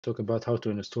talk about how to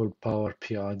install Power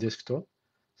BI Desktop.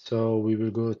 So we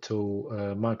will go to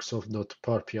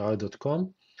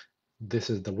microsoft.powerbi.com. This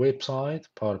is the website,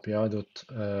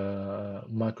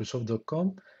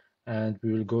 powerbi.microsoft.com, and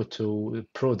we will go to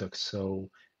products. So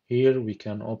here we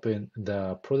can open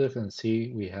the product and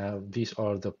see these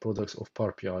are the products of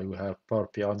Power BI. We have Power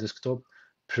BI Desktop,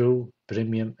 Pro,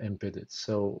 Premium, Embedded.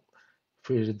 So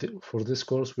for this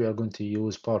course, we are going to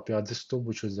use Power BI Desktop,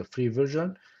 which is the free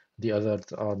version. The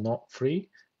others are not free,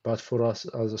 but for us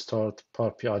as a start,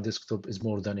 Power BI Desktop is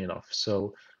more than enough.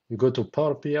 So we go to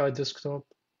Power BI Desktop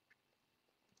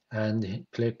and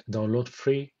click download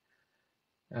free,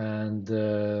 and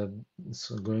it's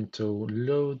going to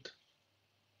load.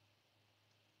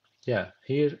 Yeah,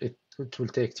 here it will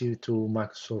take you to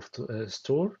Microsoft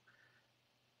Store.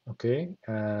 Okay,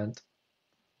 and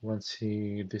once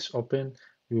this open,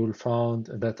 you will find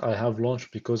that I have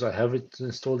launched because I have it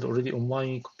installed already on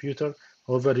my computer.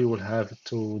 However, you will have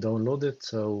to download it.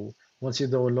 So once you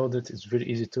download it, it's very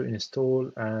easy to install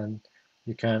and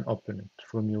you can open it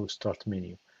from your start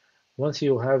menu. Once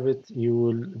you have it,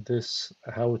 this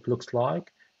how it looks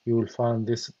like. You will find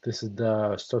this is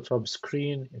the startup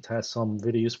screen. It has some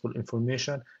very useful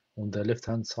information. On the left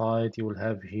hand side, you will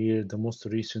have here the most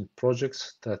recent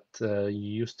projects that you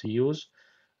used to use.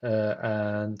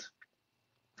 And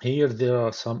here there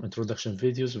are some introduction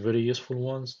videos, very useful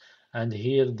ones. And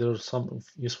here there are some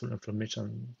useful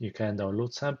information. You can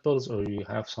download samples or you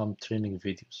have some training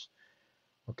videos.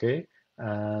 Okay,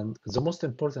 and the most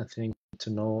important thing to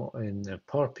know in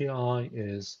Power BI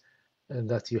is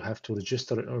that you have to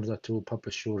register in order to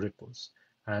publish your reports.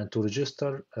 And to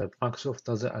register, Microsoft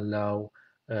doesn't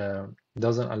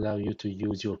allow you to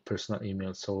use your personal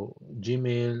email. So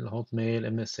Gmail, Hotmail,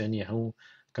 MSN, Yahoo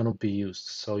cannot be used.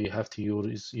 So you have to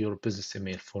use your business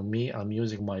email. For me, I'm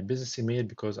using my business email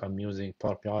because I'm using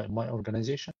Power BI in my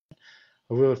organization.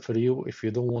 However, for you, if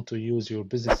you don't want to use your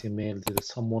business email, there is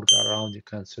some workaround. You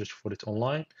can search for it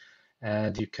online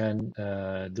and you can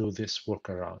do this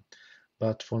workaround.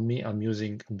 But for me, I'm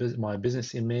using my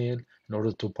business email in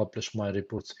order to publish my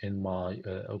reports in my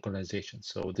organization.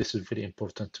 So this is very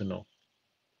important to know.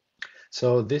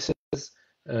 So this is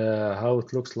how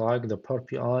it looks like, the Power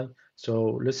BI.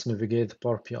 So let's navigate the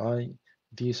Power BI.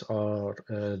 These are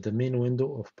the main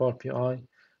window of Power BI.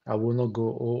 I will not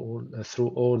go through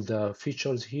all the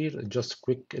features here, just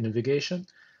quick navigation.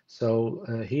 So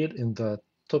here in the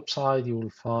top side, you will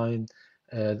find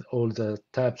all the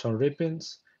tabs and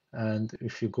ribbons. And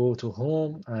if you go to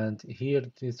home, and here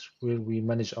this is where we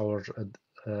manage our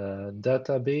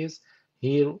database.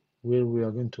 Here where we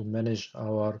are going to manage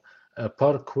our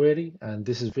Power query, and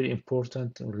this is very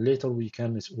important. Later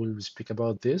we'll speak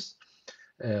about this.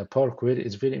 Power query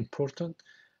is very important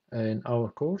in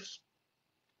our course.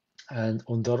 And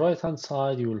on the right hand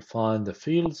side, you will find the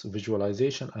fields,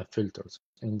 visualization, and filters.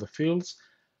 In the fields,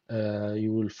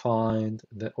 you will find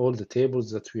all the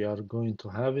tables that we are going to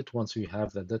have it once we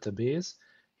have the database.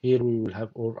 Here we will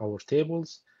have all our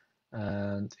tables.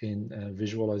 And in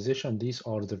visualization, these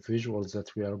are the visuals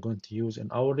that we are going to use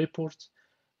in our reports.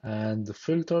 And the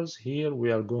filters here,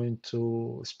 we are going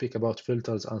to speak about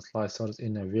filters and slicers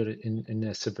in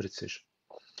a separate session.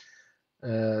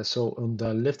 So on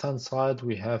the left hand side,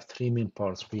 we have three main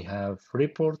parts. We have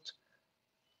report,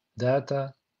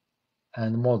 data,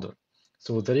 and model.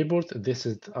 So the report, this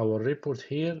is our report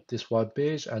here, this web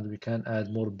page, and we can add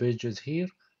more pages here.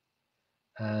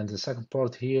 And the second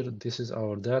part here, this is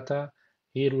our data.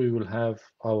 Here we will have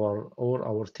all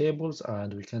our tables,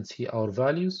 and we can see our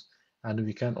values, and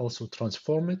we can also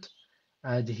transform it.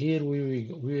 And here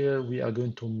where we are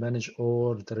going to manage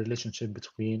all the relationship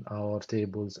between our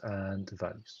tables and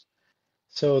values.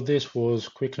 So this was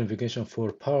quick navigation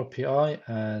for Power BI,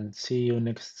 and see you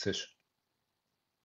next session.